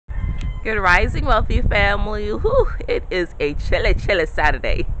Good rising, wealthy family. Whew, it is a chilly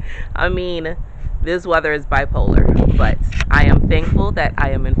Saturday. I mean, this weather is bipolar, but I am thankful that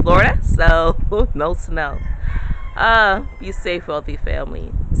I am in Florida, so no snow. Be safe, wealthy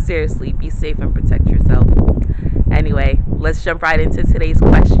family. Seriously, be safe and protect yourself. Anyway, let's jump right into today's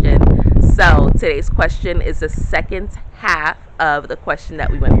question. So, today's question is the second half of the question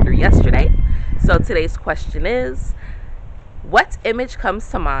that we went through yesterday. So, today's question is, what image comes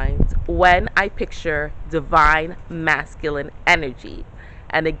to mind when I picture divine masculine energy?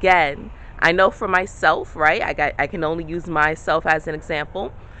 And again, I know for myself, right? I can only use myself as an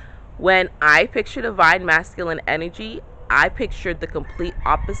example. When I picture divine masculine energy, I pictured the complete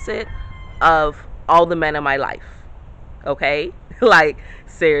opposite of all the men in my life. Okay? Like,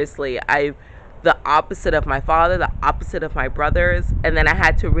 seriously, the opposite of my father, the opposite of my brothers, and then I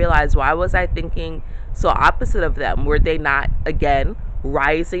had to realize, why was I thinking so opposite of them? Were they not, again,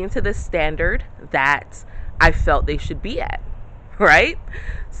 rising to the standard that I felt they should be at? Right?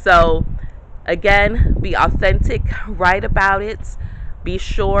 So, again, be authentic, write about it. Be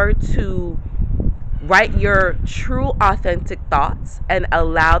sure to write your true authentic thoughts and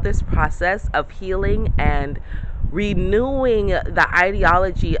allow this process of healing and renewing the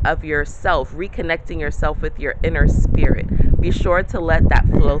ideology of yourself, reconnecting yourself with your inner spirit. Be sure to let that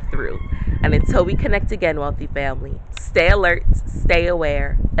flow through. And until we connect again, wealthy family, stay alert, stay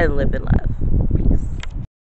aware, and live in love.